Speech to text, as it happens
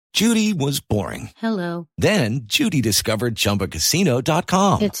Judy was boring. Hello. Then Judy discovered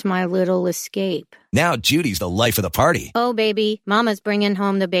ChumbaCasino.com. It's my little escape. Now Judy's the life of the party. Oh, baby, mama's bringing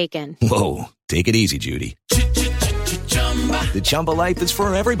home the bacon. Whoa, take it easy, Judy. The Chumba life is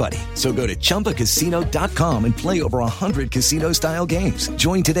for everybody. So go to ChumbaCasino.com and play over 100 casino-style games.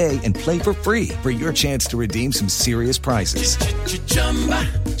 Join today and play for free for your chance to redeem some serious prizes.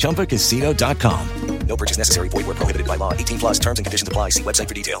 ChumbaCasino.com. No purchase necessary. Void where prohibited by law. 18 plus terms and conditions apply. See website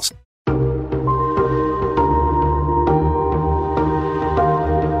for details.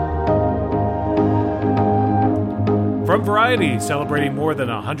 From Variety, celebrating more than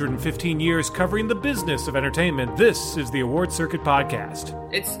 115 years covering the business of entertainment, this is the Award Circuit Podcast.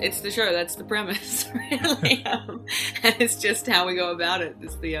 It's the show. That's the premise, really, and it's just how we go about it.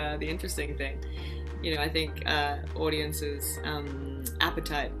 It's the interesting thing. You know, I think audiences'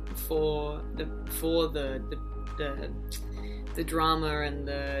 appetite for the drama and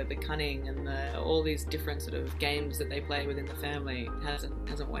the cunning and all these different sort of games that they play within the family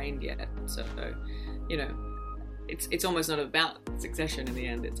hasn't waned yet. So, you know, it's almost not about Succession in the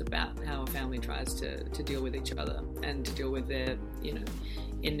end. It's about how a family tries to deal with each other and to deal with their, you know,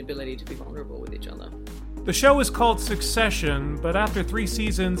 inability to be vulnerable with each other. The show is called Succession, but after 3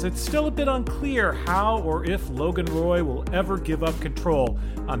 seasons, it's still a bit unclear how or if Logan Roy will ever give up control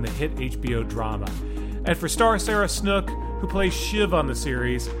on the hit HBO drama. And for star Sarah Snook, who plays Shiv on the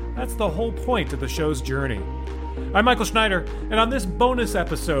series, that's the whole point of the show's journey. I'm Michael Schneider, and on this bonus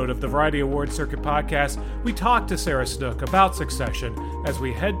episode of the Variety Award Circuit Podcast, we talk to Sarah Snook about Succession as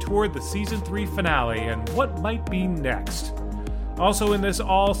we head toward the Season 3 finale and what might be next. Also in this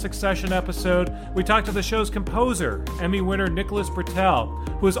all-Succession episode, we talk to the show's composer, Emmy winner Nicholas Britell,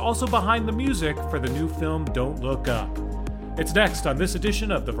 who is also behind the music for the new film Don't Look Up. It's next on this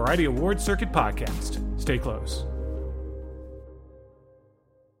edition of the Variety Award Circuit Podcast. Stay close.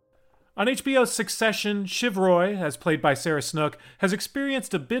 On HBO's Succession, Shiv Roy, as played by Sarah Snook, has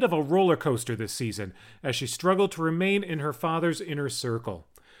experienced a bit of a roller coaster this season as she struggled to remain in her father's inner circle.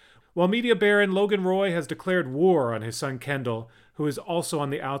 While media baron Logan Roy has declared war on his son Kendall, who is also on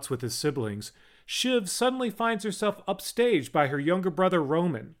the outs with his siblings, Shiv suddenly finds herself upstaged by her younger brother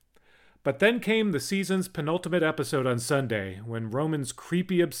Roman. But then came the season's penultimate episode on Sunday, when Roman's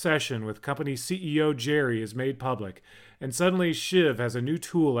creepy obsession with company CEO Jerry is made public, and suddenly Shiv has a new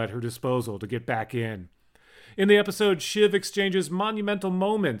tool at her disposal to get back in. In the episode, Shiv exchanges monumental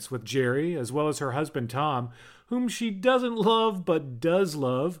moments with Jerry, as well as her husband Tom, whom she doesn't love but does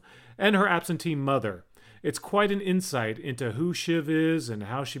love, and her absentee mother. It's quite an insight into who Shiv is and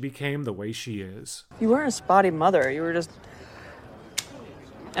how she became the way she is. You weren't a spotty mother, you were just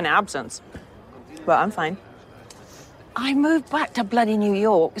an absence. But I'm fine. I moved back to bloody New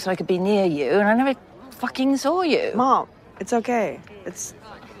York so I could be near you, and I never fucking saw you. Mom, it's okay. It's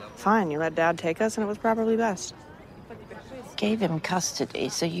fine. You let Dad take us, and it was probably best. Gave him custody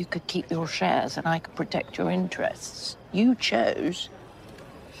so you could keep your shares and I could protect your interests. You chose.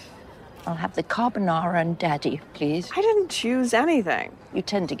 I'll have the carbonara and Daddy, please. I didn't choose anything. You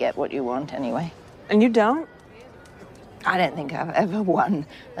tend to get what you want anyway. And you don't? I don't think I've ever won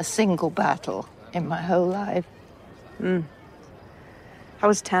a single battle in my whole life. I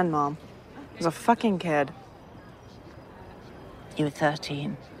was 10, Mom. I was a fucking kid. You were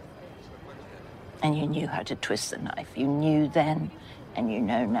 13. And you knew how to twist the knife. You knew then, and you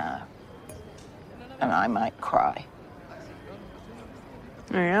know now. And I might cry.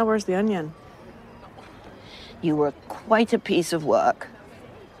 Oh yeah, where's the onion? You were quite a piece of work.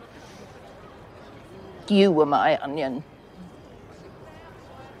 You were my onion.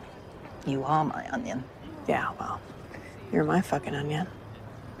 You are my onion. Yeah, well, you're my fucking onion.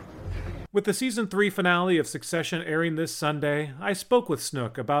 With the Season 3 finale of Succession airing this Sunday, I spoke with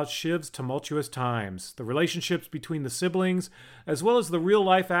Snook about Shiv's tumultuous times, the relationships between the siblings, as well as the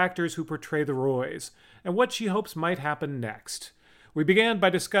real-life actors who portray the Roys, and what she hopes might happen next. We began by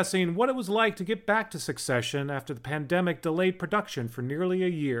discussing what it was like to get back to Succession after the pandemic delayed production for nearly a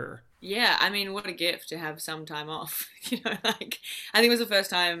year. Yeah, I mean, what a gift to have some time off. You know, like, I think it was the first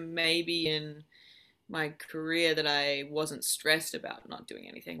time maybe in my career that I wasn't stressed about not doing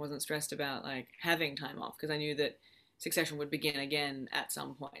anything, wasn't stressed about like having time off, because I knew that Succession would begin again at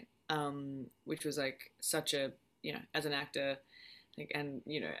some point, which was like such a, you know, as an actor, like, and,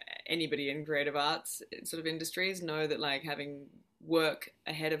 you know, anybody in creative arts sort of industries know that like having work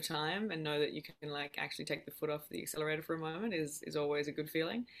ahead of time and know that you can like actually take the foot off the accelerator for a moment is always a good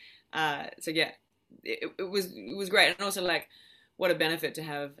feeling. So yeah, it was great. And also like, what a benefit to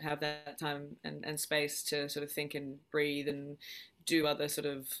have that time and space to sort of think and breathe and do other sort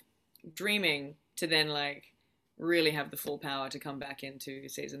of dreaming, to then like really have the full power to come back into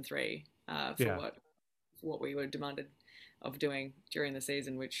season 3 for Yeah. what we were demanded of doing during the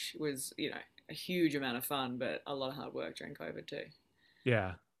season, which was, a huge amount of fun, but a lot of hard work during COVID too.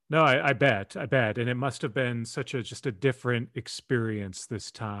 Yeah. No, I bet. And it must have been just a different experience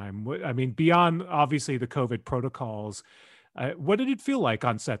this time. I mean, beyond obviously the COVID protocols, what did it feel like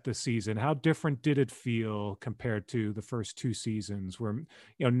on set this season? How different did it feel compared to the first 2 seasons where,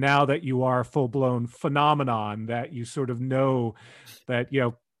 now that you are a full-blown phenomenon, that you sort of know that,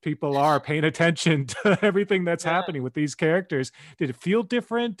 people are paying attention to everything that's happening with these characters. Did it feel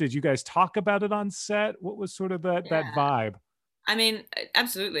different? Did you guys talk about it on set? What was sort of that vibe? I mean,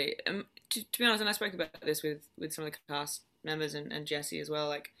 absolutely. To be honest, and I spoke about this with some of the cast members and Jesse as well,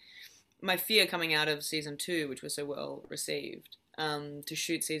 like, my fear coming out of season 2, which was so well received, to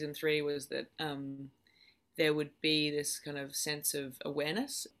shoot season 3 was that there would be this kind of sense of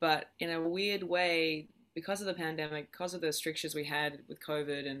awareness, but in a weird way, because of the pandemic, because of the strictures we had with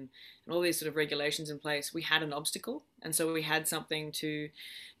COVID and all these sort of regulations in place, we had an obstacle, and so we had something to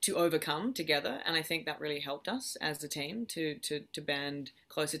overcome together, and I think that really helped us as a team to band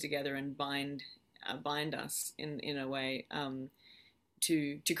closer together and bind us in a way.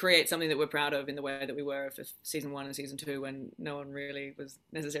 To create something that we're proud of in the way that we were for season 1 and season 2, when no one really was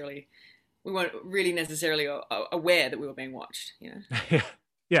necessarily, we weren't really necessarily aware that we were being watched,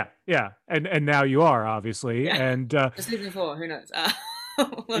 Yeah. And now you are, obviously. Yeah. And for season 4, who knows?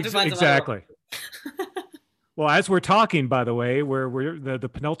 We'll have to find exactly. Well, as we're talking, by the way, we're the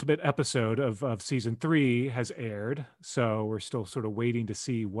penultimate episode of season 3 has aired, so we're still sort of waiting to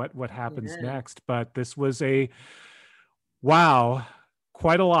see what happens next. But this was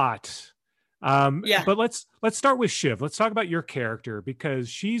quite a lot. But let's start with Shiv. Let's talk about your character, because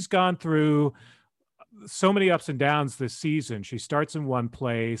she's gone through so many ups and downs this season. She starts in one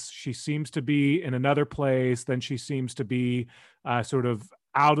place, she seems to be in another place, then she seems to be sort of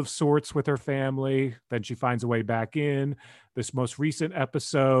out of sorts with her family, then she finds a way back in. This most recent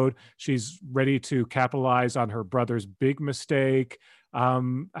episode, she's ready to capitalize on her brother's big mistake.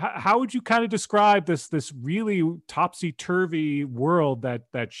 How would you kind of describe this really topsy-turvy world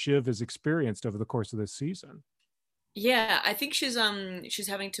that Shiv has experienced over the course of this season? Yeah, I think she's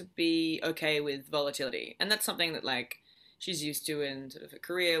having to be okay with volatility, and that's something that, like, she's used to in sort of a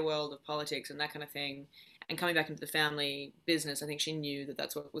career world of politics and that kind of thing. And coming back into the family business, I think she knew that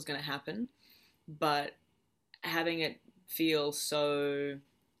that's what was going to happen, but having it feel so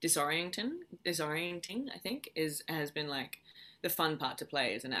disorienting, I think, has been like the fun part to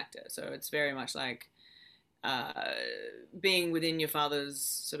play as an actor. So it's very much like being within your father's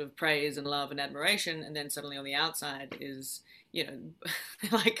sort of praise and love and admiration, and then suddenly on the outside is,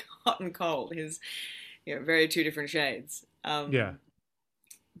 like hot and cold, is, very two different shades.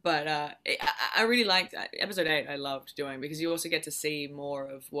 But I really liked episode 8. I loved doing, because you also get to see more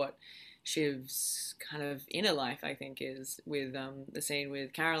of what Shiv's kind of inner life, I think, is with the scene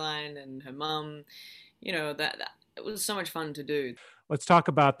with Caroline and her mum. That it was so much fun to do. Let's talk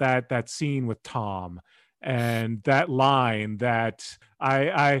about that scene with Tom. And that line that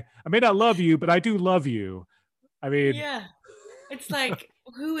I may not love you, but I do love you. I mean, yeah, it's like,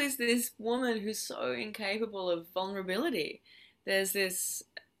 who is this woman who's so incapable of vulnerability? There's this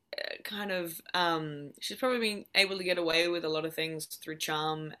kind of she's probably been able to get away with a lot of things through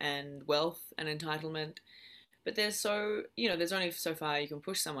charm and wealth and entitlement, but there's only so far you can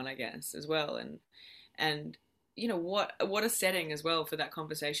push someone, I guess, as well. And what a setting as well for that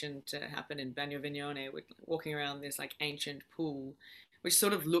conversation to happen in Bagno Vignone, with walking around this like ancient pool, which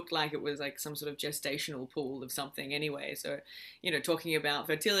sort of looked like it was like some sort of gestational pool of something anyway. So, talking about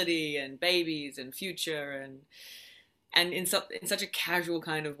fertility and babies and future and in such a casual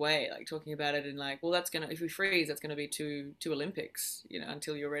kind of way, like talking about it in like, well, if we freeze, that's gonna be two Olympics,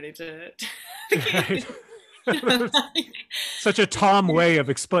 until you're ready to such a Tom way of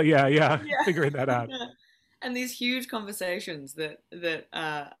figuring that out. Yeah. And these huge conversations that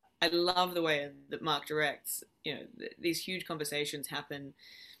I love the way that Mark directs. These huge conversations happen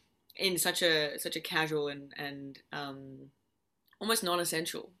in such a casual and almost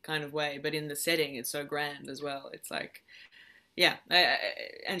non-essential kind of way, but in the setting, it's so grand as well. It's like,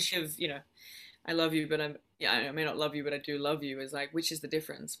 and Shiv, I love you, but I may not love you, but I do love you, is like, which is the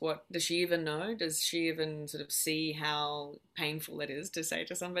difference? What does she even know? Does she even sort of see how painful it is to say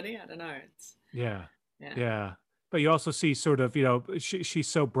to somebody? I don't know. Yeah. But you also see sort of, she's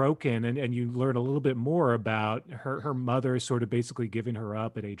so broken, and you learn a little bit more about her mother sort of basically giving her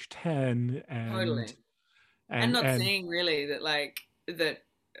up at age 10. And, totally. And not seeing really that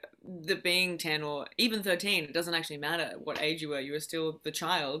being 10 or even 13, it doesn't actually matter what age you were still the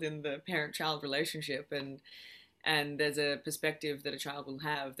child in the parent-child relationship. and there's a perspective that a child will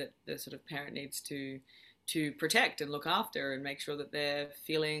have that the sort of parent needs to protect and look after and make sure that they're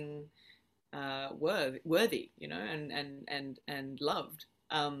feeling worthy, you know, and loved.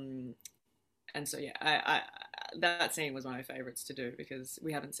 And so yeah, I that scene was one of my favorites to do, because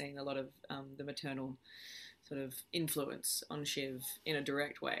we haven't seen a lot of the maternal sort of influence on Shiv in a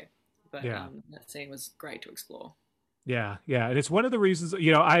direct way, but that scene was great to explore. Yeah, yeah. And it's one of the reasons,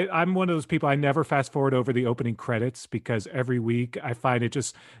 I'm one of those people, I never fast forward over the opening credits, because every week I find it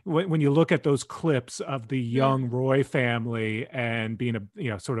just, when you look at those clips of the young Roy family and being,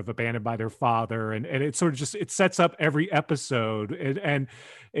 sort of abandoned by their father, and it sort of just, it sets up every episode, and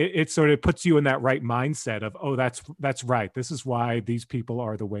it sort of puts you in that right mindset of, oh, that's right. This is why these people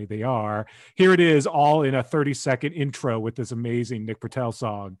are the way they are. Here it is, all in a 30-second intro with this amazing Nick Britell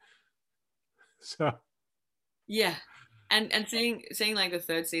song. So. Yeah. And seeing like the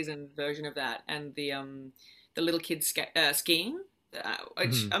third season version of that, and the little kids skiing,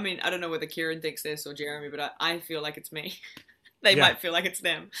 which I mean, I don't know whether Kieran thinks this or Jeremy, but I feel like it's me. They might feel like it's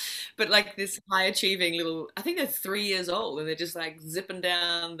them, but like this high achieving little, I think they're 3 years old, and they're just like zipping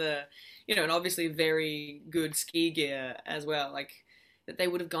down the, and obviously very good ski gear as well. Like that they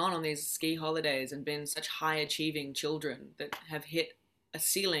would have gone on these ski holidays and been such high achieving children that have hit a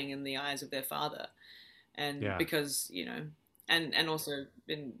ceiling in the eyes of their father. And because, and also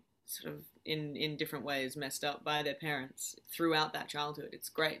been sort of in different ways messed up by their parents throughout that childhood. It's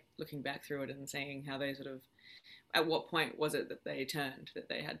great looking back through it and seeing how they sort of, at what point was it that they turned, that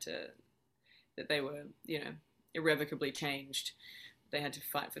they were, irrevocably changed. They had to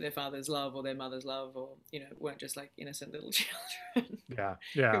fight for their father's love or their mother's love, or, weren't just like innocent little children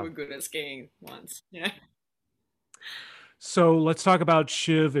who were good at skiing once, So let's talk about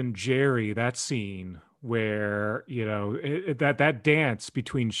Shiv and Jerry, that scene where, that dance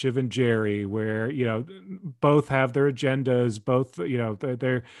between Shiv and Jerry, where, both have their agendas, both,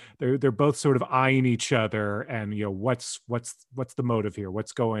 they're both sort of eyeing each other, and, what's the motive here?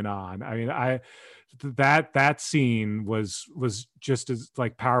 What's going on? I mean, that scene was just as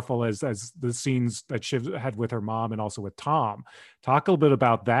like powerful as the scenes that Shiv had with her mom and also with Tom. Talk a little bit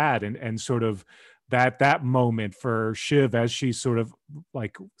about that, and sort of that moment for Shiv as she's sort of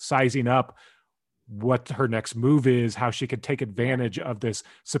like sizing up what her next move is, how she could take advantage of this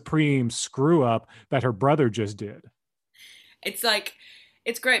supreme screw up that her brother just did. It's like,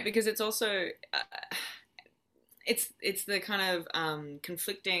 it's great because it's also, it's the kind of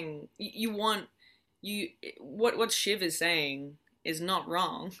conflicting, what Shiv is saying is not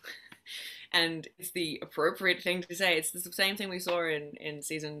wrong. And it's the appropriate thing to say. It's the same thing we saw in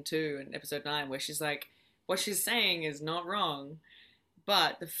season 2 and episode 9, where she's like, what she's saying is not wrong,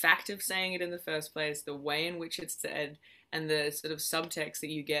 but the fact of saying it in the first place, the way in which it's said, and the sort of subtext that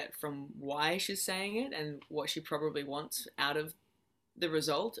you get from why she's saying it and what she probably wants out of the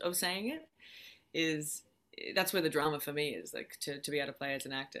result of saying it, that's where the drama for me is, like, to be able to play as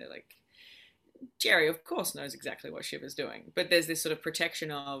an actor. Like, Jerry, of course, knows exactly what Shiv is doing, but there's this sort of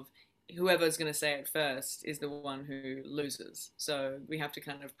protection of, whoever's going to say it first is the one who loses. So we have to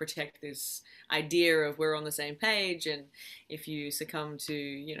kind of protect this idea of we're on the same page, and if you succumb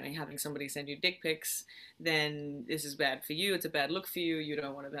to, having somebody send you dick pics, then this is bad for you. It's a bad look for you. You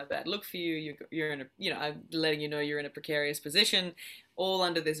don't want to have a bad look for you. You're in a, I'm letting you know you're in a precarious position, all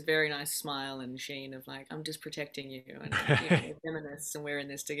under this very nice smile and sheen of like, I'm just protecting you, and we're feminists and we're in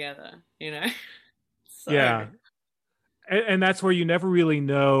this together, So, yeah. And that's where you never really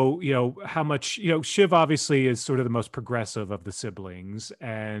know, how much, Shiv obviously is sort of the most progressive of the siblings.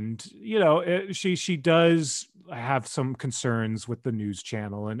 And, she does have some concerns with the news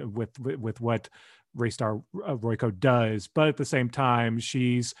channel and with what Raystar Royco does. But at the same time,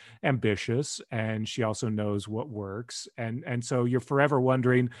 she's ambitious and she also knows what works. And so you're forever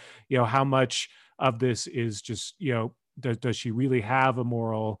wondering, how much of this is just, does she really have a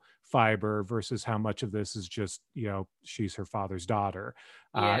moral fiber versus how much of this is just, she's her father's daughter.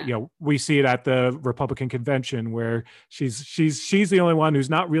 We see it at the Republican convention where she's the only one who's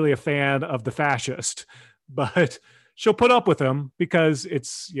not really a fan of the fascist, but she'll put up with him because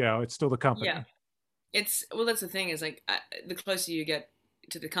it's still the company. Yeah, that's the thing is, like, the closer you get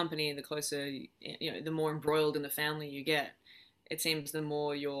to the company, the closer, the more embroiled in the family you get, it seems the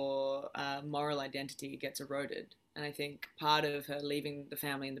more your moral identity gets eroded. And I think part of her leaving the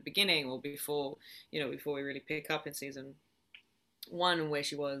family in the beginning, or before we really pick up in season 1 where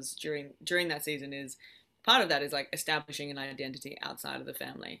she was during that season, is part of that is like establishing an identity outside of the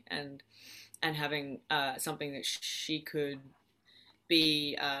family and having something that she could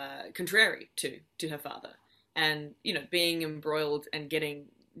be contrary to her father, and being embroiled and getting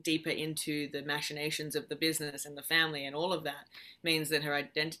deeper into the machinations of the business and the family and all of that means that her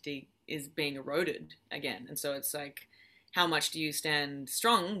identity is being eroded again. And so it's like, how much do you stand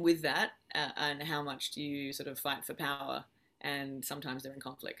strong with that, and how much do you sort of fight for power? And sometimes they're in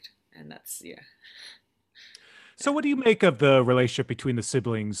conflict, and that's So what do you make of the relationship between the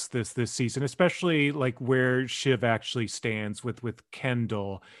siblings this season, especially like where Shiv actually stands with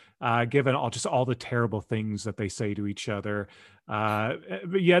Kendall, given all the terrible things that they say to each other,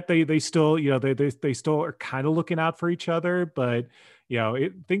 but yet they still, they still are kind of looking out for each other, but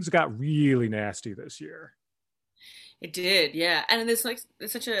things got really nasty this year. It did, yeah. And there's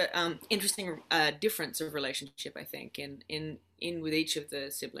such a interesting difference of relationship, I think, in with each of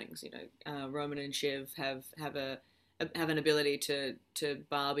the siblings. Roman and Shiv have an ability to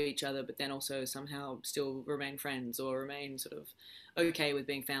barb each other, but then also somehow still remain friends or remain sort of okay with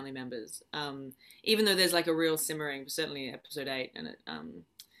being family members. Even though there's like a real simmering, certainly episode 8, and it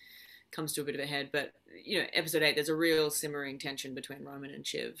comes to a bit of a head. But episode 8, there's a real simmering tension between Roman and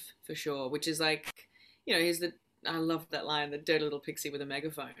Shiv for sure, which is like, I love that line, the dirty little pixie with a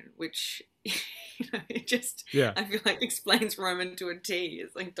megaphone, which, it just, I feel like explains Roman to a T.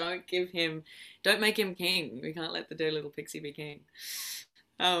 It's like, don't make him king. We can't let the dirty little pixie be king.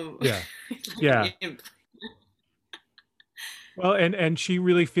 Well, and she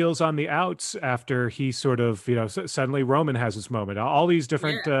really feels on the outs after he sort of, suddenly Roman has his moment. All these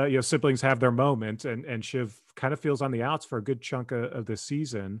different, siblings have their moment, and Shiv kind of feels on the outs for a good chunk of this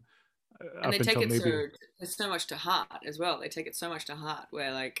season. And they take it so much to heart as well. They take it so much to heart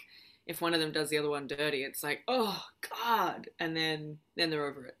where, like, if one of them does the other one dirty, it's like, oh God, and then they're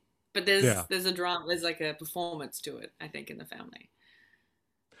over it. But there's a drama, there's like a performance to it, I think, in the family.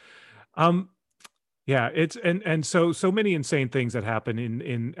 It's and so many insane things that happen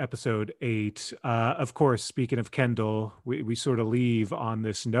in episode 8. Of course, speaking of Kendall, we sort of leave on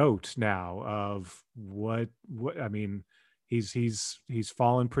this note now of what I mean. He's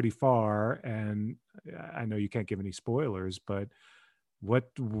fallen pretty far, and I know you can't give any spoilers, but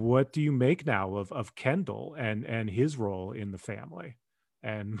what do you make now of Kendall and his role in the family,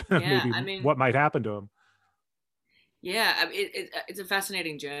 and what might happen to him? Yeah, it's a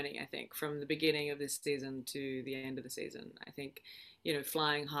fascinating journey, I think, from the beginning of this season to the end of the season. I think,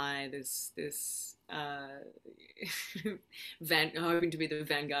 flying high, this hoping to be the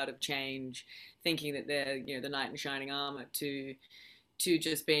vanguard of change, thinking that they're, the knight in shining armor, to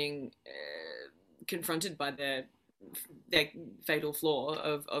just being confronted by their fatal flaw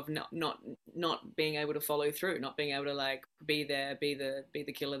of not being able to follow through, not being able to like be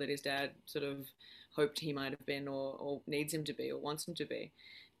the killer that his dad sort of hoped he might have been, or needs him to be, or wants him to be.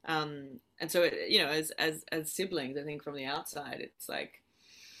 And so, as siblings, I think from the outside, it's like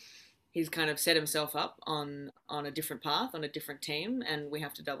he's kind of set himself up on a different path, on a different team, and we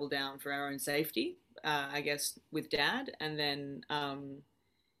have to double down for our own safety, I guess, with Dad. And then, how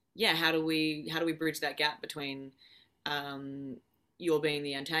do we bridge that gap between you're being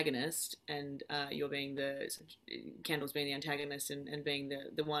the antagonist and you're being Kendall's being the antagonist and being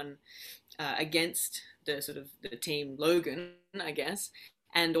the one against the sort of the team Logan, I guess,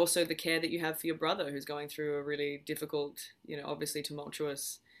 and also the care that you have for your brother who's going through a really difficult, obviously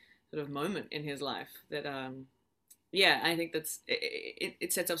tumultuous sort of moment in his life that, I think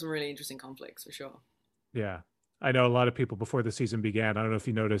it sets up some really interesting conflicts for sure. Yeah. I know a lot of people before the season began, I don't know if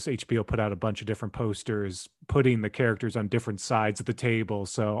you noticed, HBO put out a bunch of different posters putting the characters on different sides of the table.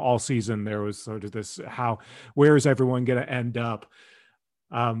 So all season there was sort of this, where is everyone going to end up?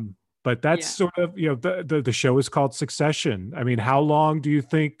 But that's sort of, the show is called Succession. I mean, how long do you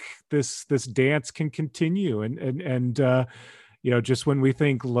think this dance can continue? And just when we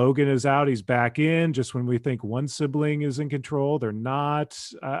think Logan is out, he's back in. Just when we think one sibling is in control, they're not.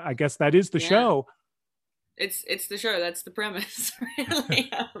 I guess that is the show. It's the show. That's the premise, really.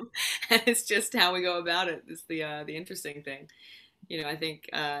 And it's just how we go about it. It's the interesting thing. I think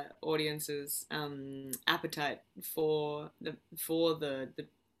audiences' appetite for the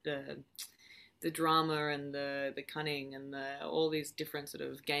drama and the cunning and all these different sort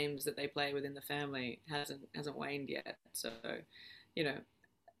of games that they play within the family hasn't waned yet. So,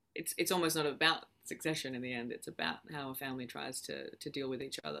 it's almost not about Succession in the end. It's about how a family tries to deal with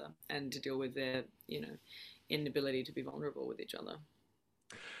each other and to deal with their inability to be vulnerable with each other.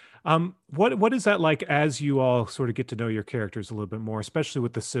 What is that like as you all sort of get to know your characters a little bit more, especially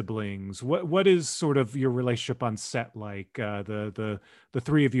with the siblings? What is sort of your relationship on set like? The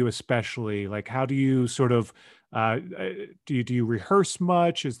three of you especially, like how do you sort of do you rehearse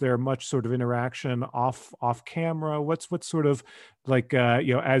much? Is there much sort of interaction off camera? What's sort of like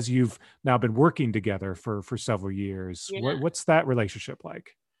as you've now been working together for several years? What's that relationship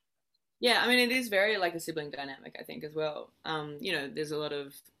like? Yeah, I mean, it is very like a sibling dynamic, I think, as well. There's a lot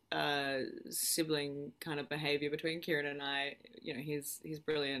of sibling kind of behavior between Kieran and I. He's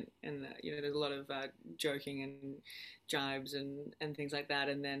brilliant, and there's a lot of joking and jibes and things like that.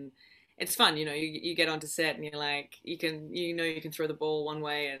 And then it's fun, you get onto set and you're like, you can throw the ball one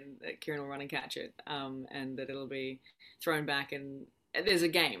way and Kieran will run and catch it, and that it'll be thrown back, and there's a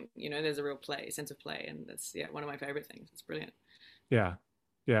game, there's a real sense of play, and that's one of my favorite things. It's brilliant. Yeah,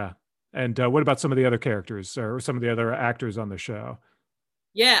 yeah. And what about some of the other characters or some of the other actors on the show?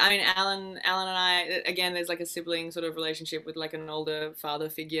 Yeah, I mean, Alan and I, again, there's like a sibling sort of relationship with like an older father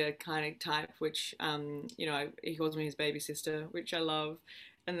figure kind of type, which, he calls me his baby sister, which I love.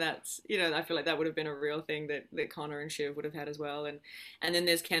 And that's, I feel like that would have been a real thing that Connor and Shiv would have had as well. And then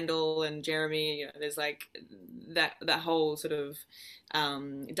there's Kendall and Jeremy, there's like that whole sort of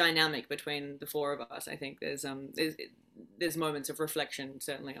dynamic between the four of us. I think there's moments of reflection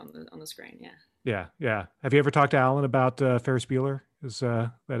certainly on the screen. Yeah. Yeah, yeah. Have you ever talked to Alan about Ferris Bueller? Has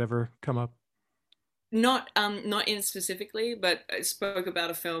that ever come up? Not in specifically, but I spoke about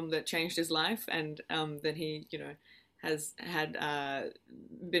a film that changed his life, and that he has had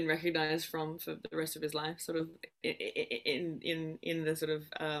been recognized for the rest of his life, sort of in the sort of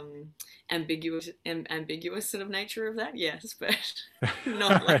ambiguous sort of nature of that. Yes, but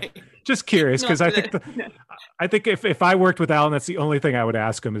not right. like Just curious, because I think if I worked with Alan, that's the only thing I would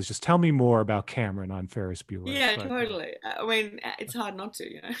ask him is just tell me more about Cameron on Ferris Bueller. Yeah, but, totally. I mean, it's hard not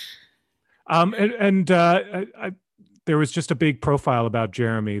to, there was just a big profile about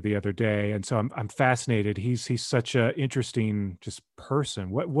Jeremy the other day, and so I'm fascinated. He's such a interesting just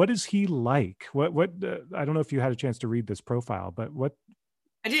person. What is he like? What I don't know if you had a chance to read this profile, but what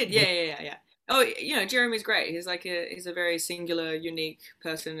I did. Yeah. Oh, Jeremy's great. He's a very singular, unique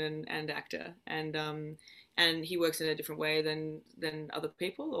person and actor, and he works in a different way than other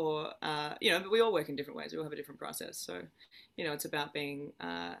people, or but we all work in different ways. We all have a different process. So, it's about being.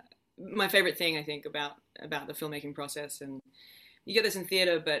 My favorite thing, I think, about the filmmaking process, and you get this in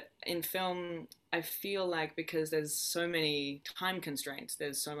theater, but in film, I feel like because there's so many time constraints,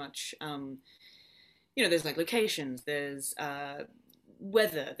 there's so much, there's like locations, there's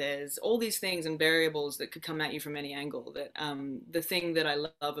weather, there's all these things and variables that could come at you from any angle. That the thing that I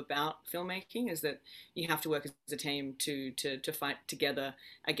love about filmmaking is that you have to work as a team to fight together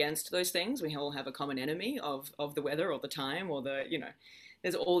against those things. We all have a common enemy of the weather or the time or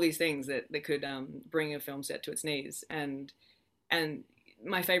there's all these things that could bring a film set to its knees. And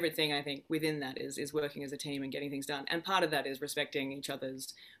my favorite thing, I think, within that is working as a team and getting things done. And part of that is respecting each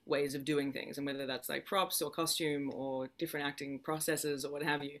other's ways of doing things. And whether that's like props or costume or different acting processes or what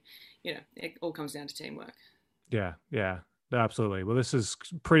have you, it all comes down to teamwork. Yeah, absolutely. Well, this is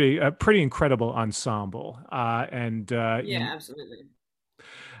pretty incredible ensemble. Absolutely.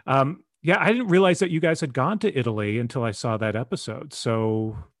 Yeah, I didn't realize that you guys had gone to Italy until I saw that episode.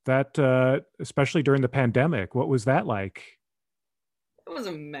 So that, especially during the pandemic, what was that like? It was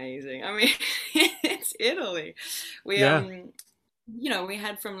amazing. I mean, it's Italy. We we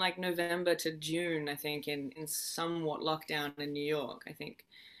had from like November to June, I think, in somewhat lockdown in New York. I think,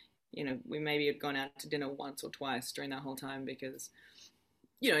 we maybe had gone out to dinner once or twice during that whole time because,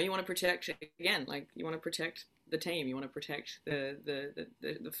 you want to protect, again, like you want to protect the team, you want to protect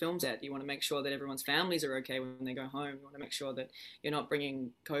the film set, you want to make sure that everyone's families are okay when they go home, you want to make sure that you're not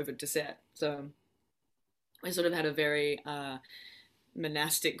bringing COVID to set. So we sort of had a very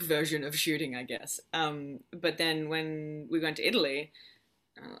monastic version of shooting, I guess. But then when we went to Italy,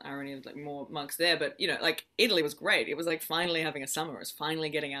 irony of like more monks there, but like Italy was great. It was like finally having a summer. It was finally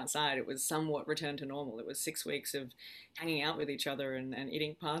getting outside. It was somewhat returned to normal. It was 6 weeks of hanging out with each other and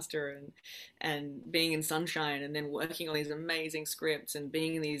eating pasta and being in sunshine and then working on these amazing scripts and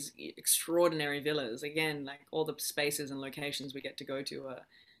being in these extraordinary villas. Again, like all the spaces and locations we get to go to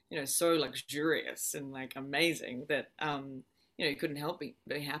are so luxurious and like amazing that you couldn't help but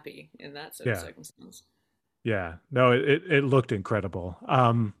be happy in that sort of circumstance. Yeah, no, it looked incredible.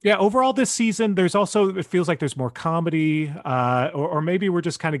 Overall this season, it feels like there's more comedy, or maybe we're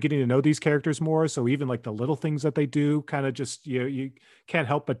just kind of getting to know these characters more. So even like the little things that they do, kind of just, you can't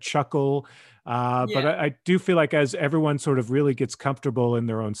help but chuckle. But I do feel like as everyone sort of really gets comfortable in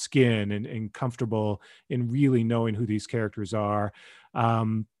their own skin and comfortable in really knowing who these characters are,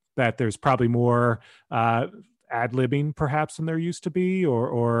 that there's probably more, ad-libbing perhaps than there used to be,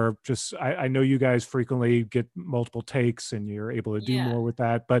 or just I know you guys frequently get multiple takes and you're able to do more with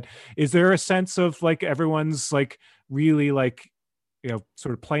that, but is there a sense of like everyone's like really like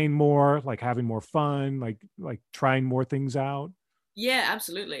sort of playing more, like having more fun, like trying more things out? Yeah,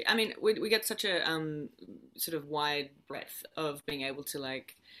 absolutely. I mean, we get such a sort of wide breadth of being able to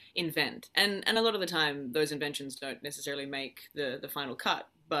like invent. And a lot of the time those inventions don't necessarily make the final cut,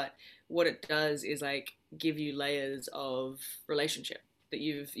 but what it does is like give you layers of relationship that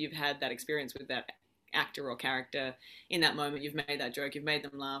you've had that experience with that actor or character in that moment. You've made that joke, you've made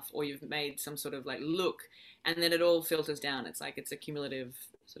them laugh, or you've made some sort of like look, and then it all filters down. It's like it's a cumulative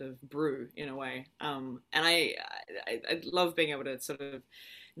sort of brew in a way. And I love being able to sort of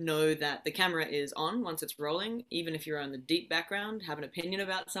know that the camera is on once it's rolling, even if you're on the deep background, have an opinion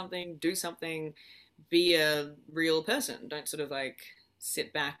about something, do something, be a real person. Don't sort of like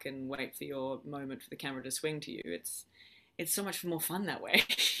sit back and wait for your moment for the camera to swing to you. It's so much more fun that way.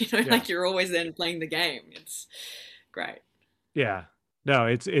 Like you're always then playing the game. It's great. Yeah. No,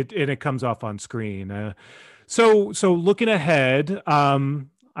 it comes off on screen. So looking ahead,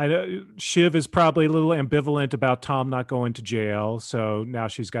 I know Shiv is probably a little ambivalent about Tom not going to jail, so now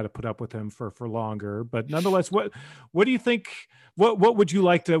she's got to put up with him for longer. But nonetheless, what do you think? What would you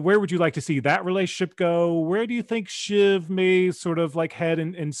like to? Where would you like to see that relationship go? Where do you think Shiv may sort of like head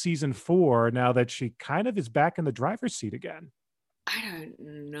in season 4 now that she kind of is back in the driver's seat again? I don't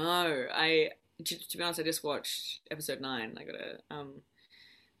know. To be honest, I just watched episode 9. I got a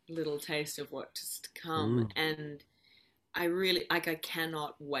little taste of what's to come, and I really I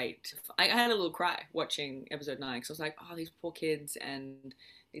cannot wait. I had a little cry watching episode 9 because I was like, oh, these poor kids and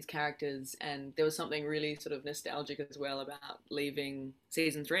these characters, and there was something really sort of nostalgic as well about leaving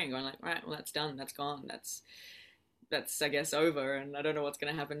season 3 and going like, right, well, that's done, that's gone, that's I guess over, and I don't know what's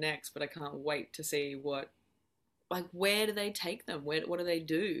going to happen next, but I can't wait to see where do they take them? What do they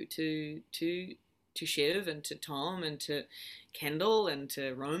do to Shiv and to Tom and to Kendall and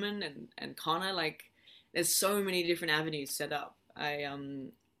to Roman and Connor? Like, there's so many different avenues set up.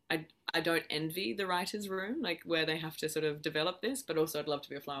 I don't envy the writer's room, like where they have to sort of develop this, but also I'd love to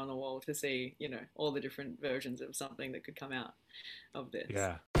be a fly on the wall to see, all the different versions of something that could come out of this.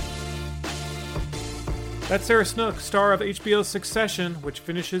 Yeah. That's Sarah Snook, star of HBO's Succession, which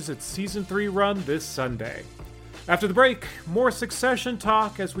finishes its season 3 run this Sunday. After the break, more Succession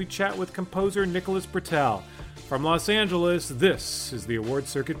talk as we chat with composer Nicholas Britell. From Los Angeles, this is the Award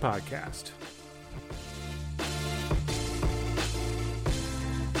Circuit Podcast.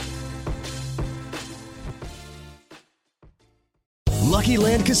 Lucky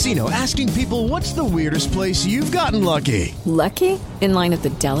Land Casino, asking people, what's the weirdest place you've gotten lucky? Lucky? In line at the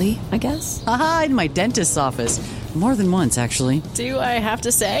deli, I guess? Aha, in my dentist's office. More than once, actually. Do I have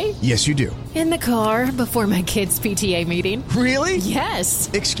to say? Yes, you do. In the car before my kids' PTA meeting. Really? Yes.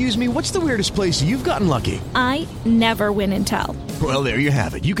 Excuse me, what's the weirdest place you've gotten lucky? I never win and tell. Well, there you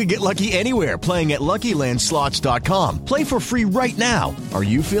have it. You can get lucky anywhere, playing at LuckyLandSlots.com. Play for free right now. Are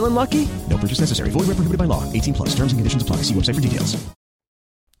you feeling lucky? No purchase necessary. Void where prohibited by law. 18+. Terms and conditions apply. See website for details.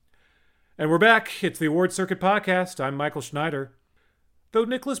 And we're back. It's the Award Circuit Podcast. I'm Michael Schneider. Though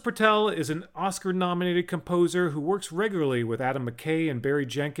Nicholas Britell is an Oscar-nominated composer who works regularly with Adam McKay and Barry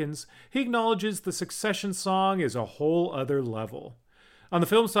Jenkins, he acknowledges the Succession song is a whole other level. On the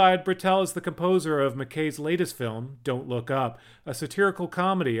film side, Britell is the composer of McKay's latest film, Don't Look Up, a satirical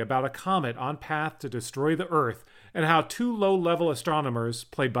comedy about a comet on path to destroy the Earth and how two low-level astronomers,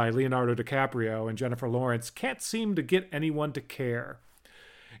 played by Leonardo DiCaprio and Jennifer Lawrence, can't seem to get anyone to care.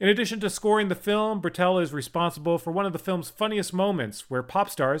 In addition to scoring the film, Britell is responsible for one of the film's funniest moments, where pop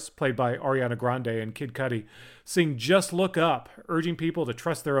stars, played by Ariana Grande and Kid Cudi, sing Just Look Up, urging people to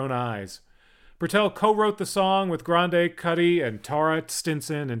trust their own eyes. Britell co-wrote the song with Grande, Cudi, and Tara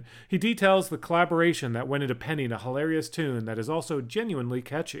Stinson, and he details the collaboration that went into penning a hilarious tune that is also genuinely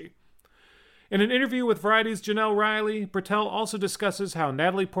catchy. In an interview with Variety's Janelle Riley, Britell also discusses how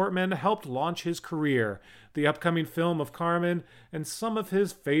Natalie Portman helped launch his career, the upcoming film of Carmen, and some of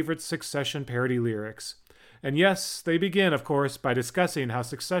his favorite Succession parody lyrics. And yes, they begin, of course, by discussing how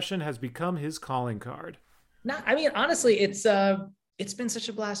Succession has become his calling card. Honestly, it's been such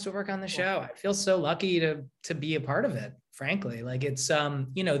a blast to work on the show. I feel so lucky to be a part of it, frankly. Like it's,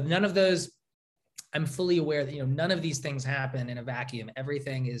 none of those, I'm fully aware that, none of these things happen in a vacuum.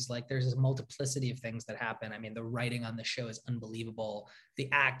 Everything is like, there's a multiplicity of things that happen. I mean, the writing on the show is unbelievable. The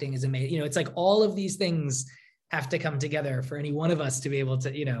acting is amazing. It's like all of these things have to come together for any one of us to be able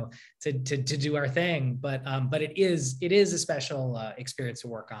to, to do our thing. But it is a special experience to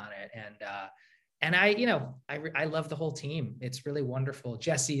work on it. And I love the whole team. It's really wonderful.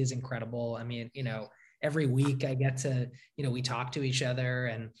 Jesse is incredible. I mean, every week I get to, we talk to each other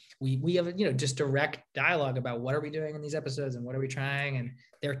and we have, just direct dialogue about what are we doing in these episodes and what are we trying. And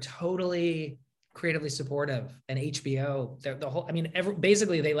they're totally creatively supportive. And HBO,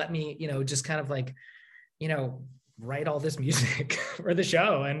 basically they let me, just kind of like, write all this music for the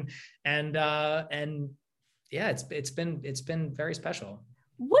show. And yeah, it's been very special.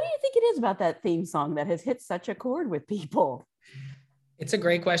 What do you think it is about that theme song that has hit such a chord with people? It's a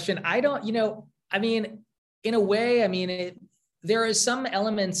great question. I don't, I mean, in a way, I mean, there are some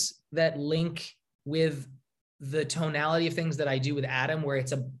elements that link with the tonality of things that I do with Adam, where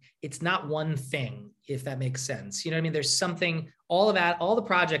it's not one thing, if that makes sense. You know what I mean? There's something, all the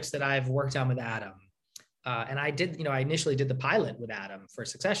projects that I've worked on with Adam, and I initially did the pilot with Adam for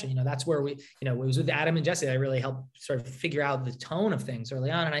Succession. That's where it was with Adam and Jesse that I really helped sort of figure out the tone of things early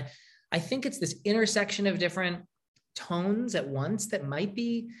on. And I think it's this intersection of different tones at once that might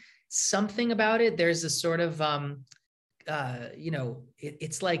be something about it. There's a sort of,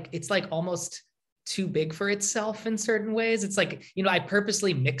 it's like almost too big for itself in certain ways. It's like, I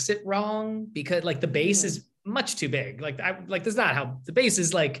purposely mix it wrong because like the bass is much too big. That's not how the bass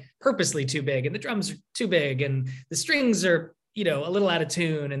is, like purposely too big, and the drums are too big, and the strings are, a little out of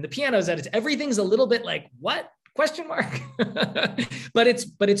tune, and the piano's out of tune. Everything's a little bit like, what? Question mark. but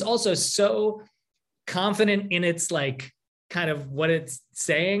it's also so confident in its like kind of what it's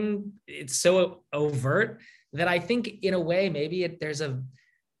saying. It's so overt that I think in a way, maybe there's a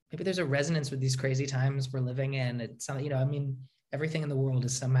resonance with these crazy times we're living in. It's, I mean, everything in the world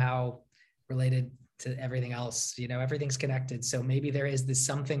is somehow related to everything else, everything's connected. So maybe there is this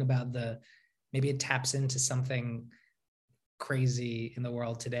something about maybe it taps into something crazy in the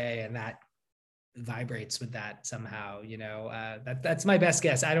world today, and that vibrates with that somehow, that's my best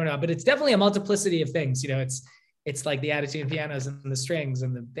guess. I don't know, but it's definitely a multiplicity of things. It's like the attitude pianos and the strings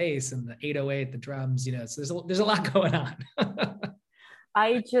and the bass and the 808, the drums, so there's a lot going on.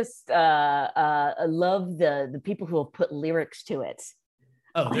 I just love the people who have put lyrics to it.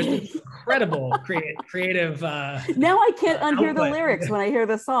 Oh, there's incredible creative. Now I can't unhear the lyrics when I hear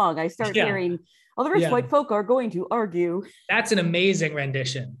the song. I start hearing, the rich white folk are going to argue. That's an amazing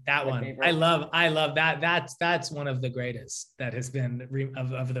rendition. That one, I love that. That's one of the greatest that has been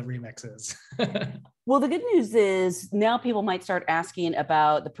of the remixes. Well, the good news is now people might start asking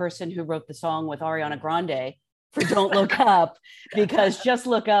about the person who wrote the song with Ariana Grande for Don't Look Up, because Just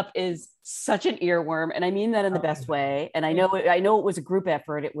Look Up is such an earworm. And I mean that in the best way. And I know it was a group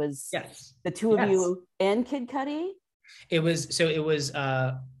effort. It was the two of you and Kid Cudi. I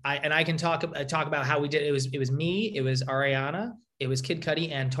can talk about how we did. It was me, it was Ariana, it was Kid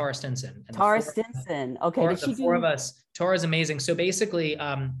Cudi, and Tara Stinson. Stinson. Okay. The four of us. Tara's amazing. So basically,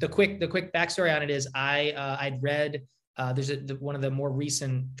 the quick backstory on it is I'd read, there's one of the more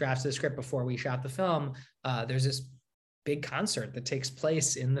recent drafts of the script before we shot the film. There's this big concert that takes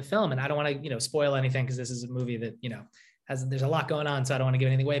place in the film, and I don't want to spoil anything because this is a movie that there's a lot going on, so I don't want to give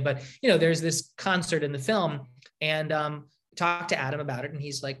anything away. But there's this concert in the film, and talked to Adam about it, and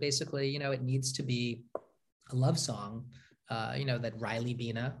he's like, basically, it needs to be a love song. That Riley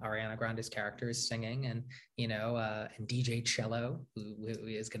Bina, Ariana Grande's character, is singing, and and DJ Cello, who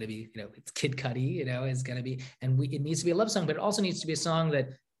is going to be, it's Kid Cudi, is going to be, and it needs to be a love song, but it also needs to be a song that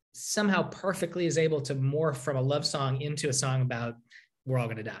somehow perfectly is able to morph from a love song into a song about we're all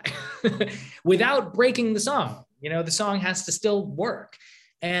going to die without breaking the song. The song has to still work.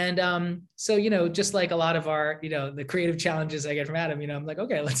 And so, just like a lot of our, the creative challenges I get from Adam, I'm like,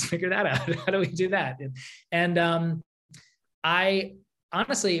 okay, let's figure that out. How do we do that? And I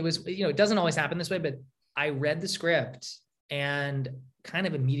honestly, it was, it doesn't always happen this way, but I read the script and kind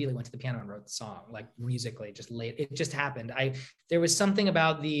of immediately went to the piano and wrote the song, like musically, it just happened. There was something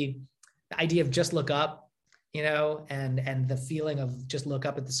about the idea of just look up, and the feeling of just look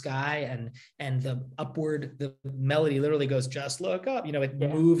up at the sky, and the melody literally goes, just look up, it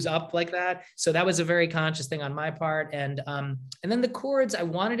moves up like that. So that was a very conscious thing on my part. And then the chords, I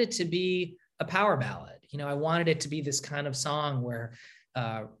wanted it to be a power ballad. I wanted it to be this kind of song where,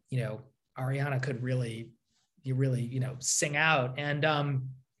 Ariana could really, sing out. And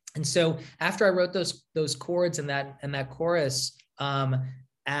so after I wrote those chords and that chorus,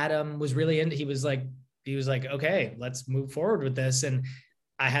 Adam was really into, he was like, okay, let's move forward with this. And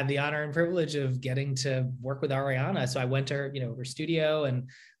I had the honor and privilege of getting to work with Ariana. So I went to her, her studio, and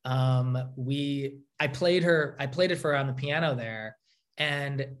I played it for her on the piano there.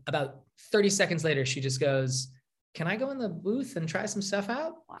 And about 30 seconds later, she just goes, can I go in the booth and try some stuff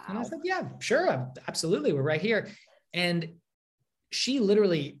out? Wow. And I said, yeah, sure. Absolutely. We're right here. And she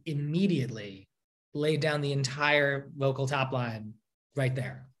literally immediately laid down the entire vocal top line right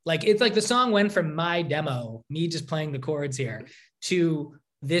there. Like, it's like the song went from my demo, me just playing the chords here, to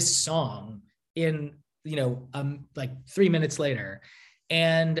this song in, like 3 minutes later.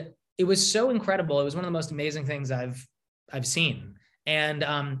 And it was so incredible. It was one of the most amazing things I've seen. And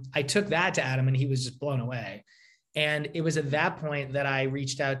I took that to Adam, and he was just blown away. And it was at that point that I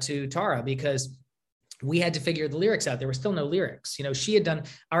reached out to Tara, because we had to figure the lyrics out. There were still no lyrics. She had done,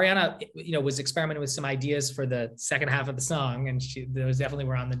 Ariana, was experimenting with some ideas for the second half of the song, and those definitely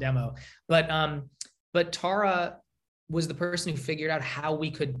were on the demo. But Tara was the person who figured out how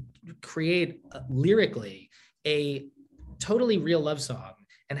we could create lyrically a totally real love song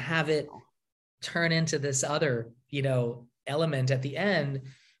and have it turn into this other, element at the end.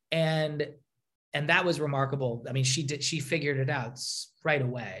 And that was remarkable. I mean, she figured it out right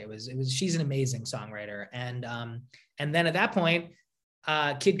away. It was, she's an amazing songwriter. And then at that point,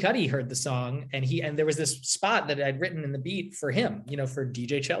 Kid Cudi heard the song, and there was this spot that I'd written in the beat for him, for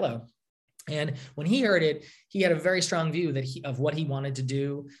DJ Cello. And when he heard it, he had a very strong view of what he wanted to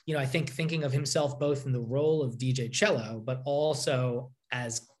do. I think thinking of himself both in the role of DJ Cello, but also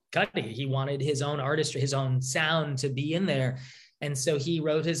as Cudi, he wanted his own artistry, his own sound to be in there. And so he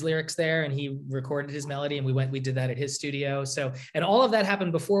wrote his lyrics there, and he recorded his melody, and we did that at his studio. So, and all of that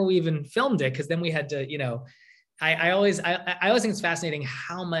happened before we even filmed it. Cause then we had to, I always think it's fascinating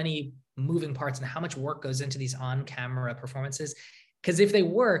how many moving parts and how much work goes into these on-camera performances. Cause if they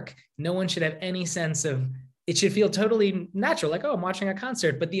work, no one should have any sense of, it should feel totally natural. Like, oh, I'm watching a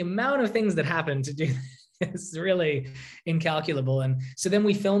concert, but the amount of things that happen to do is really incalculable. And so then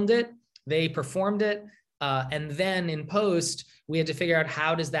we filmed it, they performed it. And then in post, we had to figure out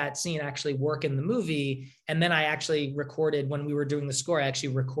how does that scene actually work in the movie. And then I actually recorded, when we were doing the score, I actually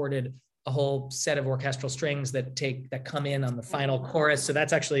recorded a whole set of orchestral strings that come in on the final chorus. So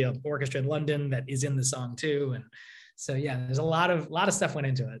that's actually an orchestra in London that is in the song too. And so, yeah, there's a lot of stuff went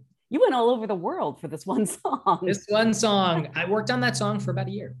into it. You went all over the world for this one song. This one song, I worked on that song for about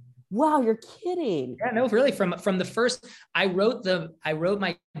a year. Wow, you're kidding. Yeah, no, really. From the first, I wrote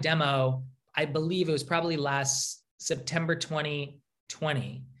my demo, I believe it was probably last September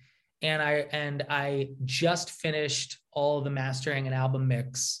 2020. And I just finished all the mastering and album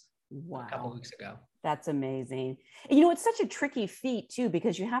mix a couple of weeks ago. That's amazing. And it's such a tricky feat too,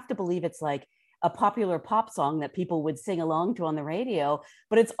 because you have to believe it's like a popular pop song that people would sing along to on the radio,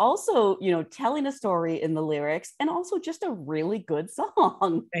 but it's also, telling a story in the lyrics and also just a really good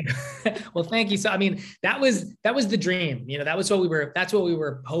song. Well, thank you. So, I mean, that was the dream, that's what we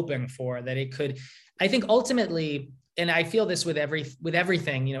were hoping for, that it could, I think ultimately, and I feel this with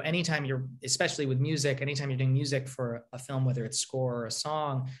everything, anytime especially with music, anytime you're doing music for a film, whether it's score or a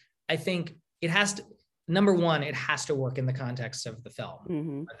song, I think it has to, number one, it has to work in the context of the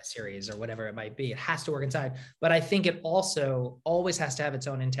film or the series or whatever it might be. It has to work inside. But I think it also always has to have its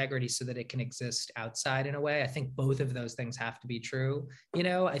own integrity so that it can exist outside in a way. I think both of those things have to be true.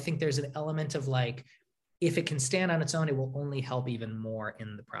 I think there's an element of like, if it can stand on its own, it will only help even more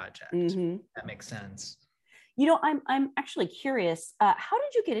in the project. That makes sense. I'm actually curious. How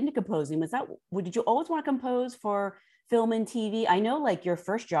did you get into composing? Did you always want to compose for film and TV? I know like your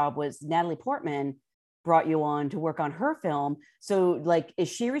first job was Natalie Portman brought you on to work on her film. So like, is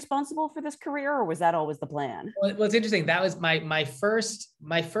she responsible for this career, or was that always the plan? Well, it's interesting. That was my first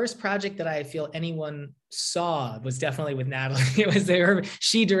project that I feel anyone saw was definitely with Natalie. It was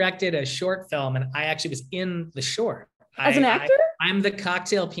she directed a short film, and I actually was in the short. As an actor? I'm the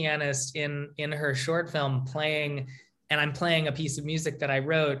cocktail pianist in her short film and I'm playing a piece of music that I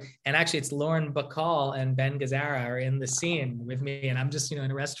wrote. And actually it's Lauren Bacall and Ben Gazzara are in the scene with me. And I'm just, in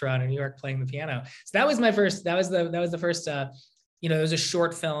a restaurant in New York playing the piano. So that was the first, it was a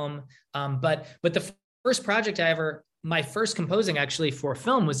short film. But the first project my first composing actually for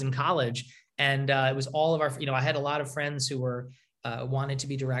film was in college. And it was all of our, I had a lot of friends who were, wanted to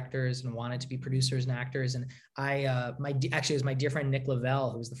be directors and wanted to be producers and actors. And it was my dear friend, Nick Lavelle,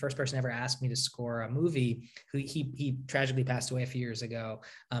 who was the first person ever asked me to score a movie, who he tragically passed away a few years ago.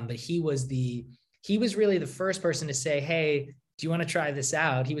 But he was really the first person to say, hey, do you want to try this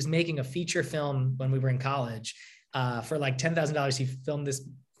out? He was making a feature film when we were in college, for like $10,000. He filmed this,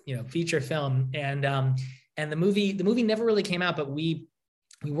 feature film. And the movie never really came out, but we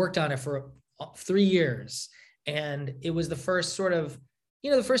worked on it for 3 years. And it was the first sort of,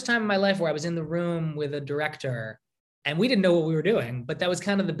 the first time in my life where I was in the room with a director and we didn't know what we were doing, but that was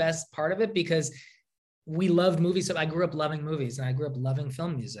kind of the best part of it because we loved movies. So I grew up loving movies and I grew up loving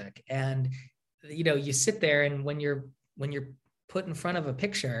film music. And, you sit there and when you're put in front of a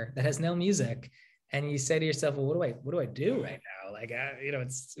picture that has no music and you say to yourself, well, what do I do right now? Like,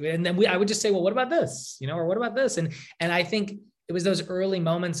 and then I would just say, well, what about this? Or what about this? And I think it was those early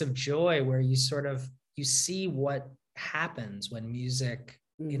moments of joy where you sort of, you see what happens when music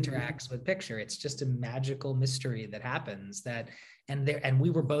interacts with picture. It's just a magical mystery that happens and we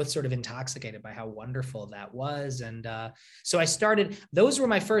were both sort of intoxicated by how wonderful that was. And so I started, those were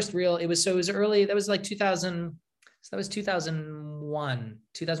my first real, it was early, that was like 2000, So that was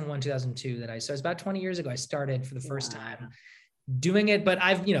 2002 that so it was about 20 years ago. I started for the first time doing it, but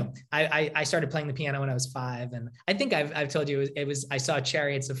I started playing the piano when I was 5. And I think I've told you I saw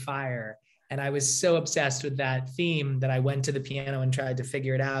Chariots of Fire, and I was so obsessed with that theme that I went to the piano and tried to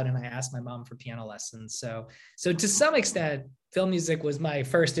figure it out. And I asked my mom for piano lessons. So to some extent, film music was my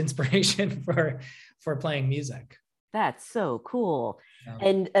first inspiration for playing music. That's so cool.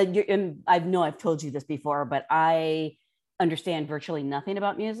 Yeah. And I know I've told you this before, but I understand virtually nothing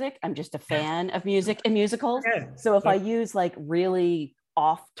about music. I'm just a fan of music and musicals. So if I use like really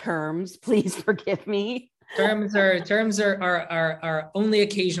off terms, please forgive me. Terms are only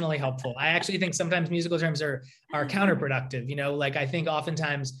occasionally helpful. I actually think sometimes musical terms are counterproductive. Like I think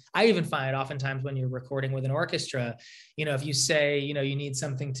I even find oftentimes when you're recording with an orchestra, if you say, you need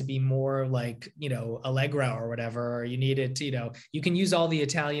something to be more like, allegro or whatever, or you need it to, you can use all the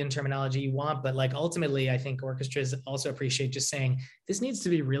Italian terminology you want, but like ultimately I think orchestras also appreciate just saying, this needs to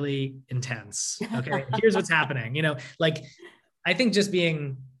be really intense. Okay, here's what's happening. Like I think just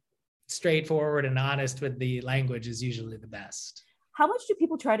being straightforward and honest with the language is usually the best. How much do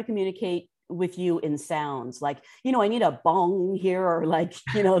people try to communicate with you in sounds? Like, I need a bong here, or like,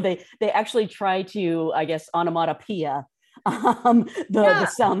 they actually try to, I guess, onomatopoeia the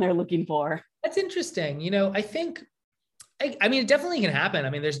sound they're looking for. That's interesting. I think, I mean, it definitely can happen. I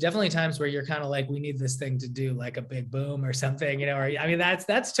mean, there's definitely times where you're kind of like, we need this thing to do like a big boom or something, or, I mean,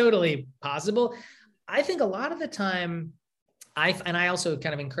 that's totally possible. I think a lot of the time, I also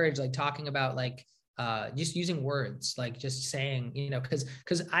kind of encourage like talking about like just using words, like just saying,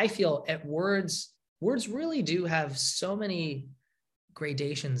 because I feel words really do have so many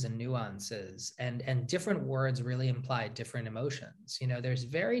gradations and nuances, and different words really imply different emotions. There's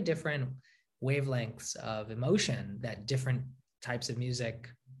very different wavelengths of emotion that different types of music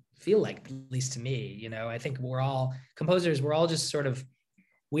feel like, at least to me. I think we're all composers,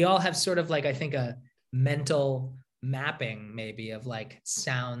 we all have sort of like, I think, a mental mapping maybe of like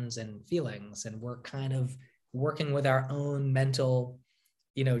sounds and feelings, and we're kind of working with our own mental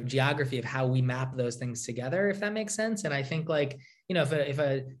geography of how we map those things together, if that makes sense. And I think like if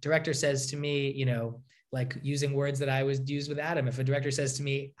a director says to me, like using words that I would use with Adam, if a director says to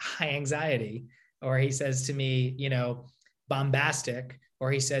me high anxiety, or he says to me bombastic,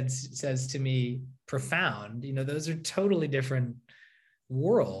 or he says to me profound, those are totally different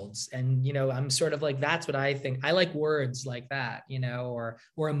worlds. And I'm sort of like, that's what I think. I like words like that, or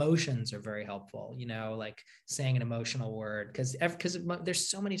emotions are very helpful, like saying an emotional word, because there's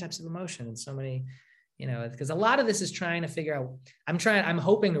so many types of emotion, and so many, because a lot of this is trying to figure out, I'm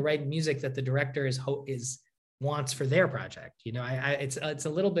hoping to write music that the director wants for their project. It's a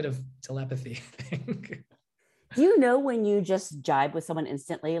little bit of telepathy, I think. Do you know when you just jibe with someone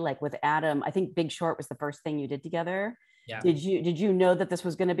instantly? Like with Adam, I think Big Short was the first thing you did together. Yeah. Did you know that this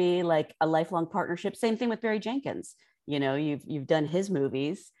was going to be like a lifelong partnership? Same thing with Barry Jenkins. You've done his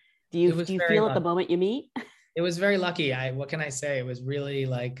movies. Do you feel at the moment you meet? It was very lucky. What can I say? It was really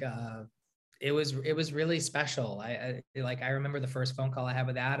like it was really special. I remember the first phone call I had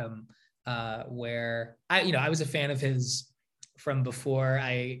with Adam, where I was a fan of his from before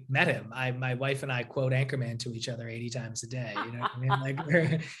I met him. My wife and I quote Anchorman to each other 80 times a day. You know what I mean?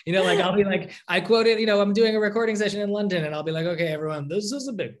 Like, I'll be like, I quote it, I'm doing a recording session in London, and I'll be like, okay, everyone, this is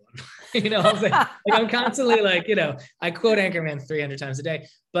a big one. I was like I'm constantly like, I quote Anchorman 300 times a day.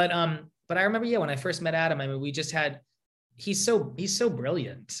 But I remember, when I first met Adam, I mean, he's so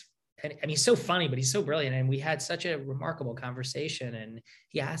brilliant. And he's so funny, but he's so brilliant. And we had such a remarkable conversation, and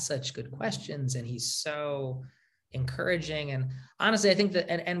he asked such good questions, and he's so encouraging. And honestly, I think that,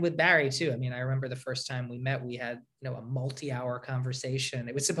 and with Barry too, I mean, I remember the first time we met, we had, a multi-hour conversation.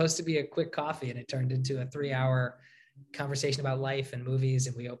 It was supposed to be a quick coffee, and it turned into a 3-hour conversation about life and movies.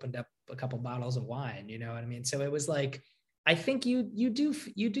 And we opened up a couple bottles of wine, you know what I mean? So it was like, I think you do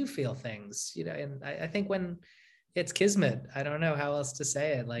feel things, and I think when it's kismet, I don't know how else to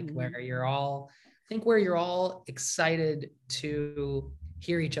say it, like where you're all excited to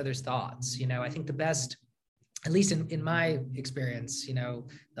hear each other's thoughts. I think the best, at least in my experience,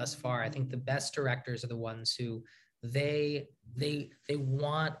 thus far, I think the best directors are the ones who they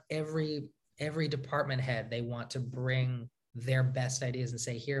want every department head, they want to bring their best ideas and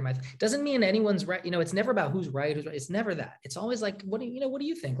say, here, doesn't mean anyone's right. It's never about who's right. It's never that. It's always like, what do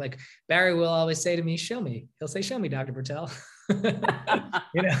you think? Like Barry will always say to me, show me. He'll say, show me, Dr. Britell.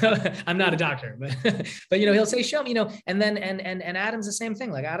 I'm not a doctor, but he'll say, show me, and then, and Adam's the same thing.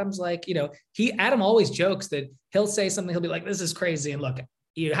 Like Adam's like, Adam always jokes that he'll say something. He'll be like, this is crazy. And look,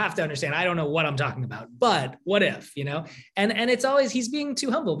 you have to understand, I don't know what I'm talking about, but what if, and it's always, he's being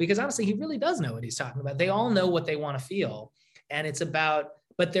too humble, because honestly, he really does know what he's talking about. They all know what they want to feel. And it's about,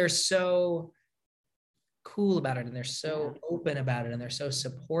 but they're so cool about it, and they're so open about it, and they're so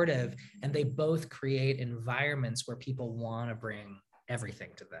supportive, and they both create environments where people want to bring everything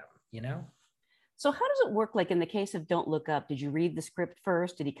to them, So how does it work? Like in the case of Don't Look Up, did you read the script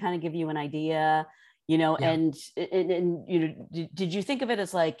first? Did he kind of give you an idea, and did you think of it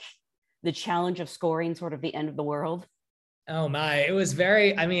as like the challenge of scoring sort of the end of the world? Oh my, it was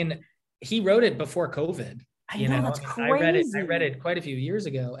very, he wrote it before COVID. I know, that's crazy. I read it quite a few years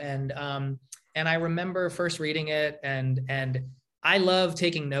ago. And I remember first reading it, and I love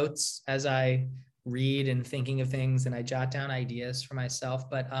taking notes as I read and thinking of things, and I jot down ideas for myself.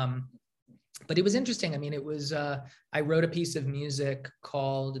 But it was interesting. It was, I wrote a piece of music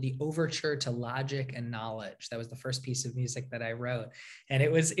called The Overture to Logic and Knowledge. That was the first piece of music that I wrote. And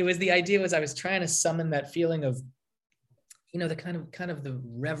it was the idea was I was trying to summon that feeling of, the kind of the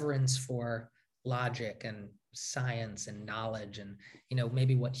reverence for logic and science and knowledge, and,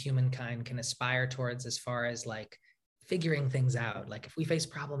 maybe what humankind can aspire towards as far as like figuring things out. Like if we face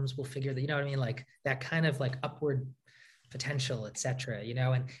problems, we'll figure that, like that kind of like upward potential, et cetera,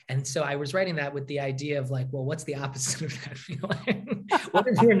 and so I was writing that with the idea of like, well, what's the opposite of that feeling? What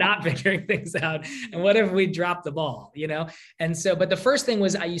if we're not figuring things out? And what if we drop the ball, And so, but the first thing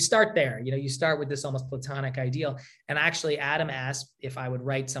was you start there, you start with this almost platonic ideal. And actually Adam asked if I would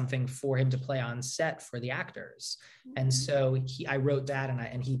write something for him to play on set for the actors. And so I wrote that,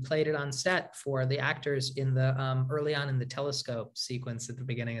 and he played it on set for the actors in the early on in the telescope sequence at the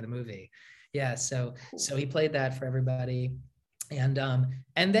beginning of the movie. Yeah, so he played that for everybody, and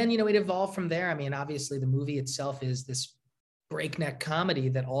then it evolved from there. Obviously the movie itself is this breakneck comedy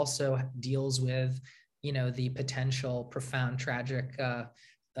that also deals with the potential profound tragic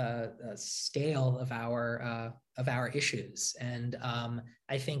scale of our issues, and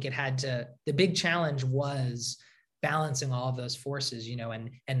I think the big challenge was balancing all of those forces,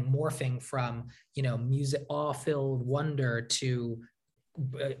 and morphing from music awe-filled wonder to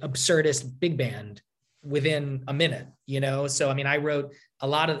absurdist big band within a minute, So, I wrote a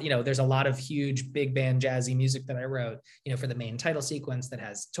lot of, there's a lot of huge big band jazzy music that I wrote, for the main title sequence that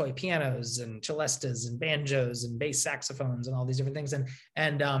has toy pianos and celestas and banjos and bass saxophones and all these different things.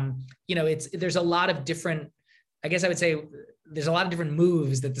 And there's a lot of different, I guess I would say there's a lot of different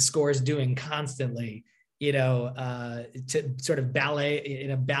moves that the score is doing constantly, to sort of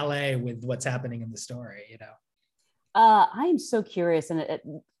ballet with what's happening in the story, I am so curious, and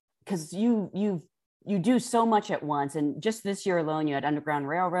because you do so much at once, and just this year alone, you had Underground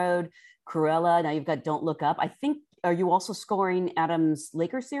Railroad, Cruella. Now you've got Don't Look Up. I think, are you also scoring Adam's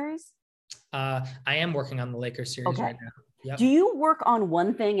Lakers series? I am working on the Lakers series right now. Yep. Do you work on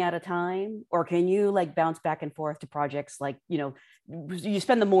one thing at a time, or can you like bounce back and forth to projects? Like, you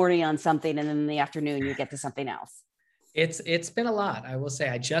spend the morning on something, and then in the afternoon you get to something else. It's been a lot. I will say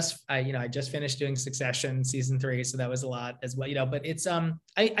I just finished doing Succession season 3. So that was a lot as well, but it's,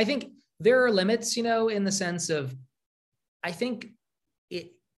 I think there are limits, in the sense of, I think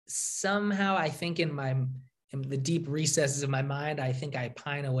it somehow, I think in the deep recesses of my mind, I think I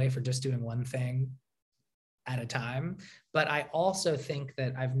pine away for just doing one thing at a time. But I also think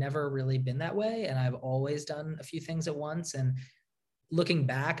that I've never really been that way. And I've always done a few things at once. And looking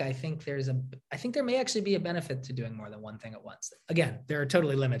back, I think there may actually be a benefit to doing more than one thing at once. Again, there are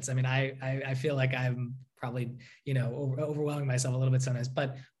totally limits. I feel like I'm probably, overwhelming myself a little bit sometimes,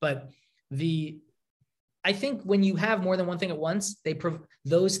 but I think when you have more than one thing at once,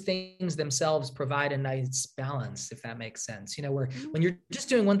 those things themselves provide a nice balance, if that makes sense. Where when you're just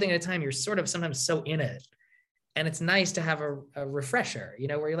doing one thing at a time, you're sort of sometimes so in it, and it's nice to have a refresher,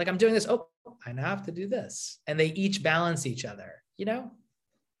 where you're like, I'm doing this. Oh, I now have to do this. And they each balance each other.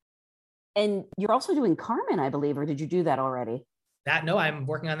 And you're also doing Carmen, I believe, or did you do that already? No, I'm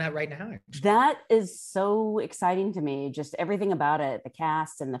working on that right now. Actually. That is so exciting to me. Just everything about it, the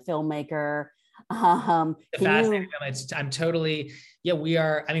cast and the filmmaker. I'm totally, we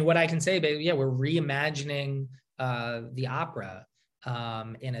are. What I can say, but we're reimagining the opera.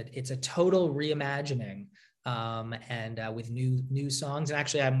 It's a total reimagining. And with new songs. And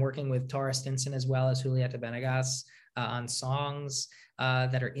actually, I'm working with Tara Stinson as well as Julieta Venegas on songs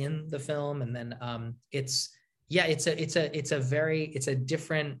that are in the film. And then it's a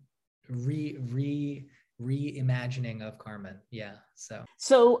different reimagining of Carmen. Yeah. So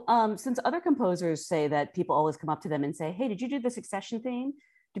since other composers say that people always come up to them and say, hey, did you do the Succession theme?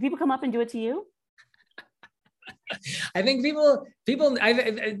 Do people come up and do it to you? I think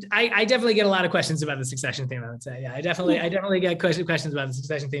I definitely get a lot of questions about the Succession theme. I would say, yeah, I definitely get questions about the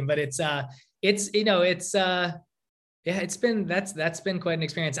Succession theme, but it's been that's been quite an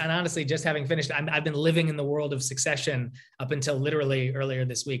experience. And honestly, just having finished, I've been living in the world of Succession up until literally earlier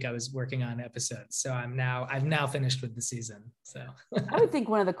this week. I was working on episodes, so I've now finished with the season. So I would think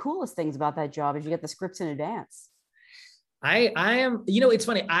one of the coolest things about that job is you get the scripts in advance. I am, it's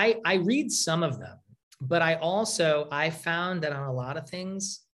funny. I read some of them, but I found that on a lot of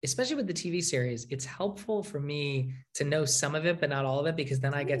things, especially with the TV series, it's helpful for me to know some of it, but not all of it, because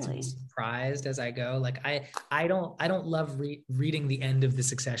then I get to be surprised as I go. Like I don't love reading the end of the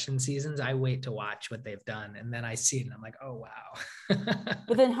Succession seasons. I wait to watch what they've done, and then I see it and I'm like, oh, wow.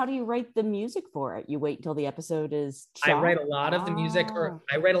 But then how do you write the music for it? You wait until the episode is shot? I write a lot of the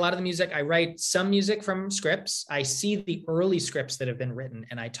music, I write some music from scripts. I see the early scripts that have been written,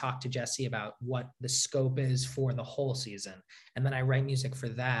 and I talk to Jesse about what the scope is for the whole season. And then I write music for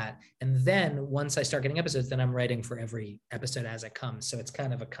that. And then once I start getting episodes, then I'm writing for every episode as it comes. So it's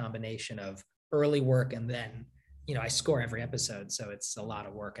kind of a combination of early work, and then, I score every episode. So it's a lot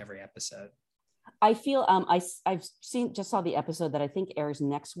of work every episode. I feel I've saw the episode that I think airs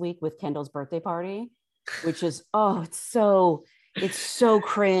next week with Kendall's birthday party, which is, it's so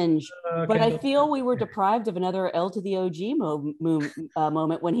cringe. But I feel we were deprived of another L to the OG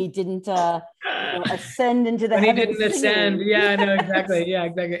moment when he didn't ascend into the heavens. He didn't ascend. Yeah, no, exactly. Yeah,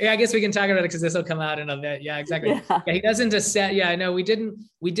 exactly. Yeah, I guess we can talk about it because this will come out in a bit. Yeah, exactly. Yeah, he doesn't ascend. Yeah, no, we didn't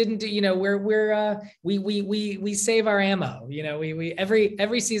do, we save our ammo. We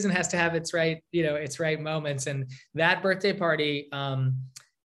every season has to have its right moments. And that birthday party,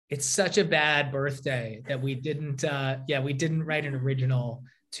 it's such a bad birthday that we didn't write an original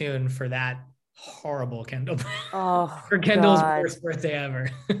tune for that horrible Kendall. For Kendall's worst birthday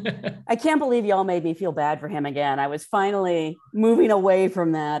ever. I can't believe y'all made me feel bad for him again. I was finally moving away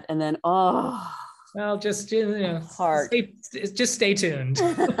from that, and then well, just just stay tuned.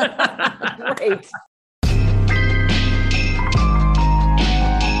 Great.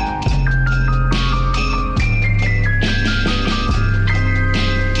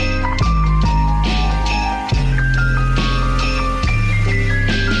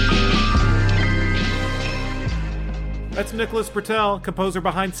 That's Nicholas Britell, composer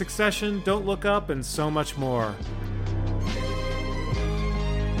behind Succession, Don't Look Up, and so much more.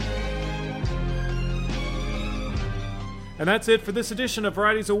 And that's it for this edition of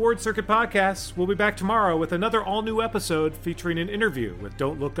Variety's Award Circuit Podcast. We'll be back tomorrow with another all-new episode featuring an interview with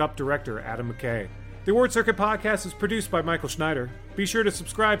Don't Look Up director Adam McKay. The Award Circuit Podcast is produced by Michael Schneider. Be sure to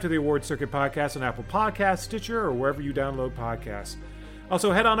subscribe to the Award Circuit Podcast on Apple Podcasts, Stitcher, or wherever you download podcasts.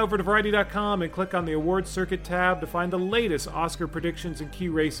 Also, head on over to Variety.com and click on the Awards Circuit tab to find the latest Oscar predictions and key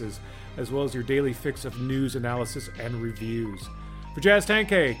races, as well as your daily fix of news, analysis, and reviews. For Jazz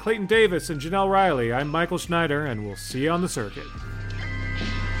Tankay, Clayton Davis, and Janelle Riley, I'm Michael Schneider, and we'll see you on the circuit.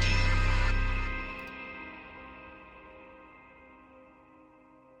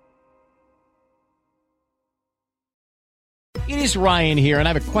 It is Ryan here, and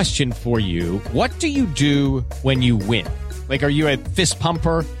I have a question for you. What do you do when you win? Like, are you a fist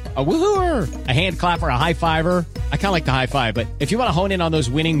pumper, a woohooer, a hand clapper, a high fiver? I kind of like the high five, but if you want to hone in on those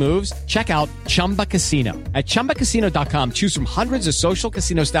winning moves, check out Chumba Casino. At ChumbaCasino.com, choose from hundreds of social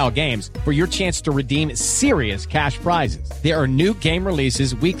casino style games for your chance to redeem serious cash prizes. There are new game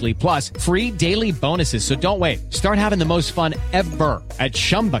releases weekly, plus free daily bonuses. So don't wait. Start having the most fun ever at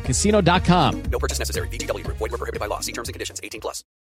ChumbaCasino.com. No purchase necessary. VGW Group. Void where prohibited by law. See terms and conditions. 18+.